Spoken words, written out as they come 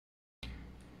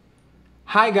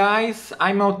Hi guys,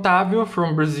 I'm Otávio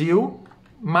from Brazil.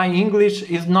 My English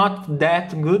is not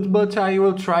that good, but I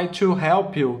will try to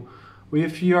help you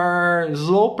with your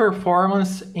slow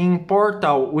performance in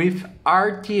Portal with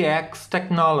RTX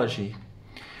technology.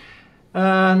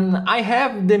 I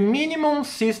have the minimum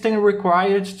system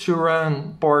required to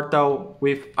run Portal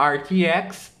with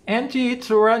RTX and it's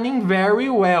running very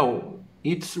well.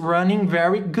 It's running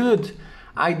very good.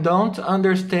 I don't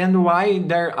understand why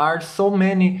there are so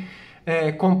many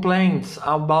complaints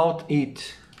about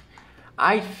it.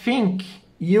 I think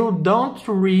you don't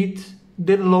read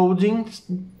the loading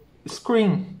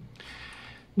screen.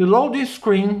 The loading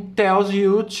screen tells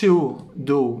you to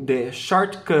do the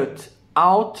shortcut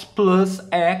Alt plus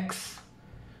X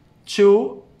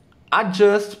to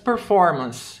adjust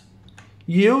performance.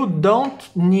 You don't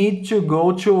need to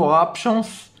go to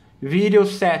options, video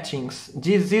settings.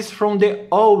 This is from the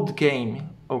old game,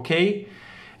 okay?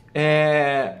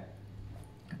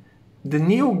 The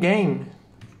new game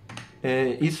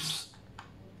is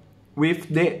with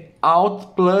the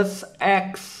Alt plus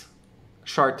X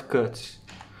shortcut.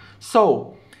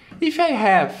 So, if I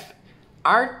have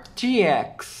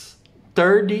RTX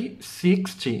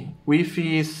 3060, which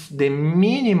is the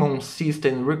minimum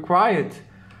system required,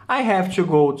 I have to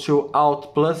go to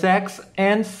Alt plus X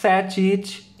and set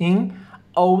it in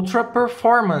ultra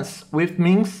performance, which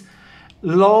means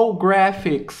low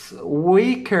graphics,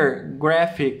 weaker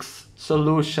graphics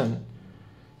solution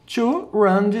to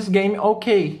run this game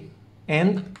okay.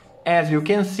 And as you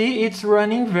can see, it's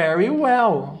running very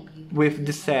well with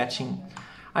the setting.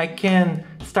 I can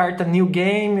start a new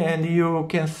game and you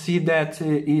can see that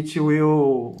it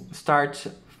will start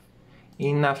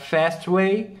in a fast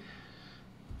way.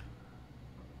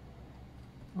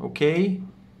 Okay.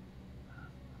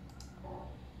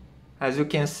 As you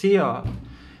can see,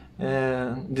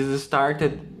 this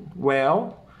started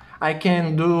well. I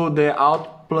can do the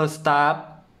Alt plus Tab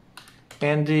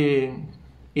and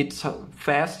it's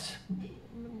fast.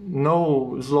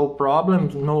 No slow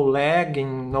problems, no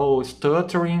lagging, no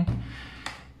stuttering.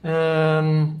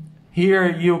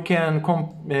 Here you can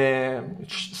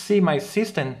see my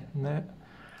system.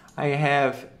 I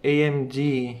have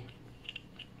AMD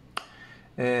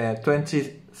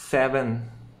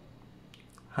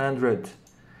 2700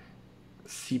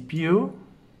 CPU,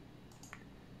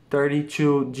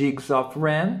 32 gigs of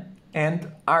RAM and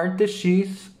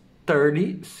RTX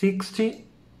 3060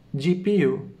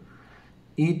 GPU.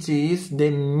 It is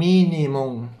the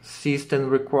minimum system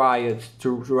required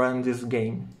to run this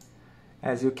game,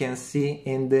 as you can see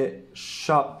in the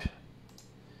shop.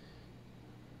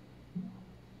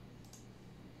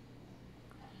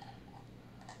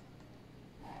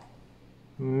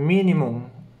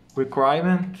 Minimum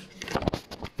requirement.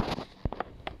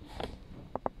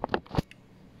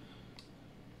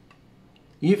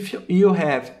 If you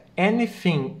have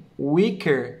anything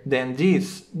weaker than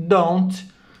this, don't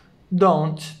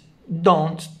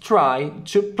try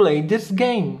to play this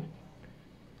game.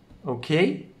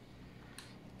 Okay?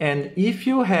 And if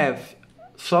you have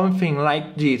something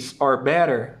like this or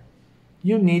better,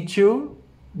 you need to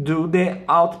do the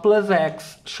Alt plus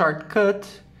X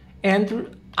shortcut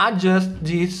and adjust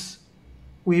this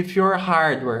with your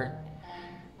hardware.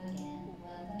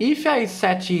 If I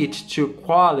set it to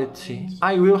quality,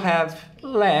 I will have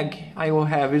lag, I will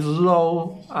have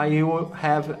slow, I will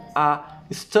have a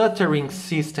stuttering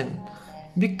system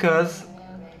because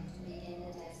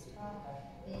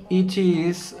it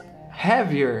is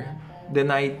heavier than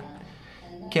I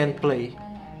can play.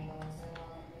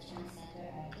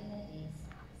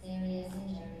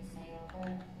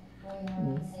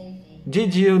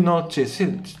 Did you notice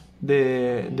it?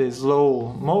 The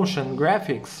slow motion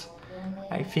graphics?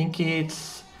 I think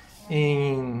it's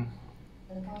in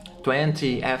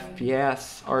 20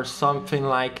 FPS or something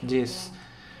like this.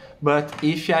 But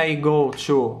if I go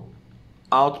to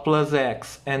Alt plus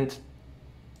X and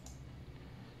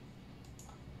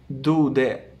do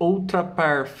the ultra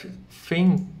perf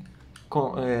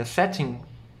setting,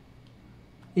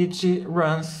 it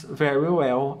runs very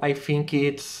well. I think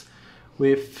it's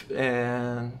with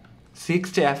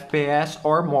 60 FPS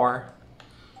or more.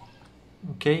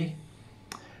 Okay.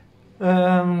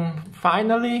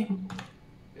 Finally,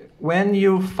 when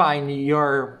you find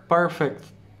your perfect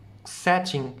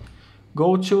setting,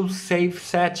 go to save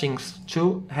settings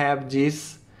to have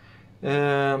this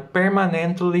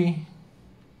permanently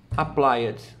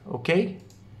applied. Okay,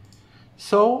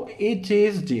 so it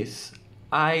is this.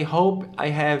 I hope I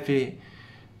have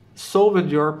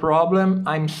solved your problem.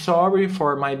 I'm sorry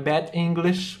for my bad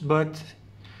English, but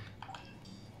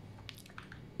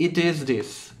it is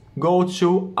this. Go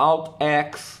to Alt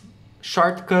X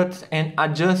shortcuts and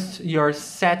adjust your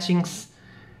settings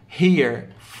here.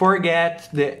 Forget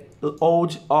the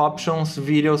old options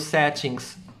video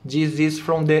settings. This is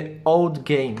from the old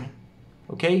game.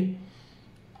 Okay?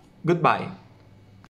 Goodbye.